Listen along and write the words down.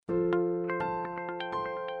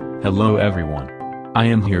Hello everyone. I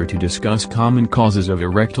am here to discuss common causes of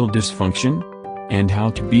erectile dysfunction and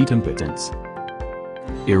how to beat impotence.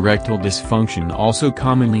 Erectile dysfunction, also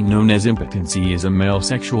commonly known as impotency, is a male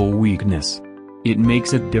sexual weakness. It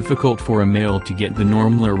makes it difficult for a male to get the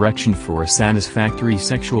normal erection for a satisfactory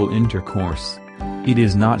sexual intercourse. It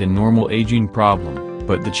is not a normal aging problem,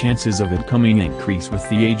 but the chances of it coming increase with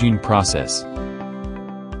the aging process.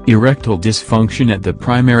 Erectile dysfunction at the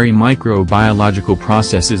primary microbiological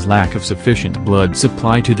process is lack of sufficient blood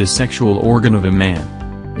supply to the sexual organ of a man.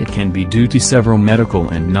 It can be due to several medical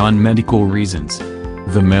and non-medical reasons.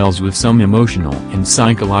 The males with some emotional and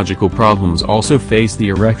psychological problems also face the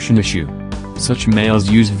erection issue. Such males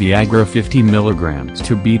use Viagra 50 mg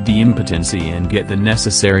to beat the impotency and get the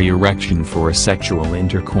necessary erection for a sexual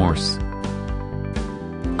intercourse.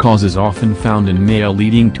 Causes often found in male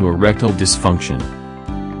leading to erectile dysfunction.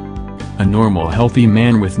 A normal healthy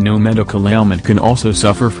man with no medical ailment can also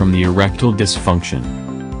suffer from the erectile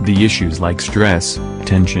dysfunction. The issues like stress,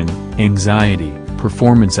 tension, anxiety,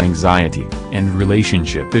 performance anxiety, and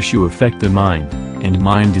relationship issue affect the mind, and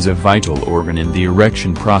mind is a vital organ in the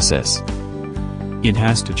erection process. It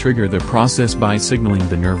has to trigger the process by signaling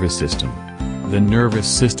the nervous system. The nervous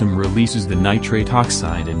system releases the nitrate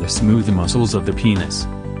oxide in the smooth muscles of the penis.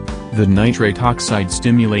 The nitrate oxide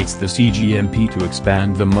stimulates the CGMP to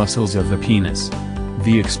expand the muscles of the penis.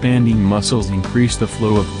 The expanding muscles increase the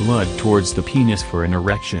flow of blood towards the penis for an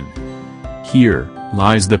erection. Here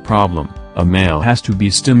lies the problem: a male has to be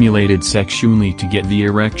stimulated sexually to get the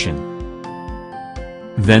erection.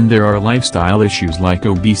 Then there are lifestyle issues like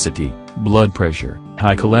obesity, blood pressure,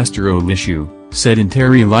 high cholesterol issue,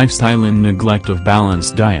 sedentary lifestyle and neglect of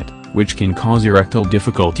balanced diet, which can cause erectile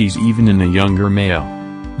difficulties even in a younger male.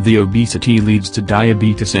 The obesity leads to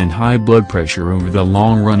diabetes, and high blood pressure over the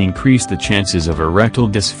long run increase the chances of erectile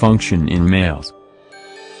dysfunction in males.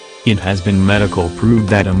 It has been medical proved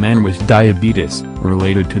that a man with diabetes,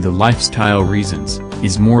 related to the lifestyle reasons,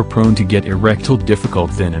 is more prone to get erectile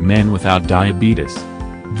difficulty than a man without diabetes.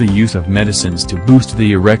 The use of medicines to boost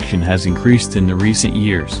the erection has increased in the recent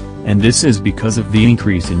years, and this is because of the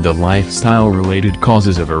increase in the lifestyle-related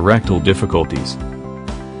causes of erectile difficulties.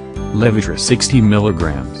 Levitra 60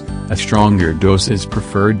 mg, a stronger dose is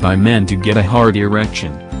preferred by men to get a hard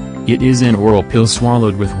erection. It is an oral pill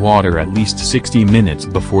swallowed with water at least 60 minutes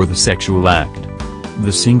before the sexual act.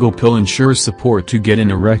 The single pill ensures support to get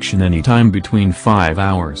an erection anytime between 5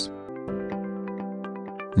 hours.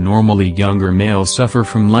 Normally younger males suffer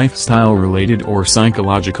from lifestyle-related or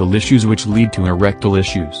psychological issues which lead to erectile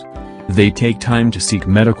issues. They take time to seek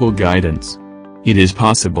medical guidance. It is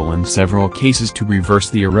possible in several cases to reverse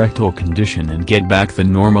the erectile condition and get back the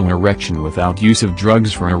normal erection without use of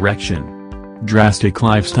drugs for erection. Drastic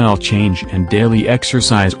lifestyle change and daily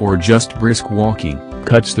exercise or just brisk walking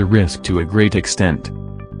cuts the risk to a great extent.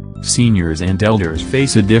 Seniors and elders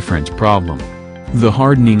face a different problem. The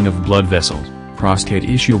hardening of blood vessels, prostate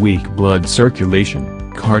issue, weak blood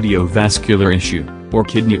circulation, cardiovascular issue, or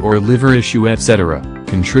kidney or liver issue etc.,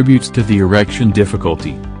 contributes to the erection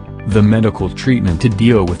difficulty. The medical treatment to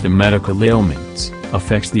deal with the medical ailments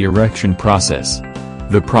affects the erection process.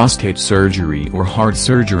 The prostate surgery or heart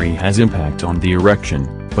surgery has impact on the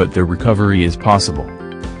erection, but the recovery is possible.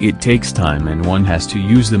 It takes time and one has to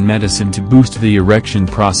use the medicine to boost the erection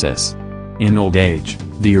process. In old age,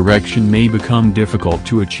 the erection may become difficult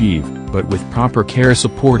to achieve, but with proper care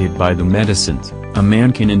supported by the medicines, a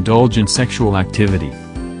man can indulge in sexual activity.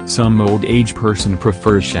 Some old-age person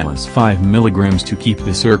prefers Cialis 5 mg to keep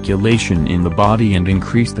the circulation in the body and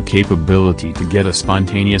increase the capability to get a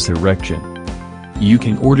spontaneous erection. You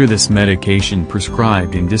can order this medication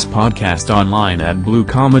prescribed in this podcast online at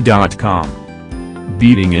bluecomma.com.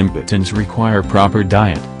 Beating impotence require proper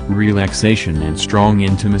diet, relaxation and strong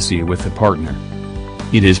intimacy with a partner.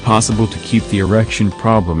 It is possible to keep the erection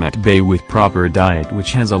problem at bay with proper diet,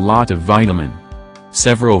 which has a lot of vitamin.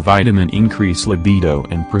 Several vitamins increase libido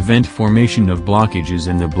and prevent formation of blockages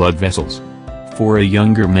in the blood vessels. For a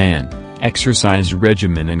younger man, exercise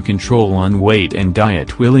regimen and control on weight and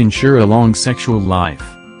diet will ensure a long sexual life.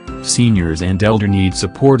 Seniors and elder need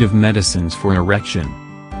supportive medicines for erection.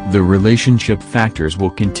 The relationship factors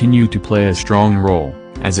will continue to play a strong role,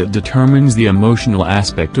 as it determines the emotional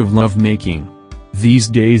aspect of lovemaking. These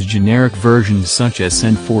days generic versions such as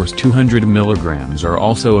Centforce 200 mg are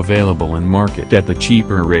also available in market at the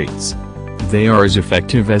cheaper rates. They are as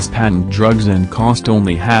effective as patent drugs and cost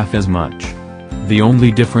only half as much. The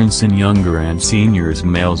only difference in younger and seniors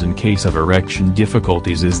males in case of erection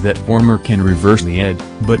difficulties is that former can reverse the ED,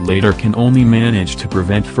 but later can only manage to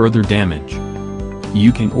prevent further damage.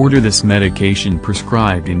 You can order this medication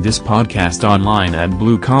prescribed in this podcast online at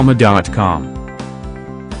bluecomma.com.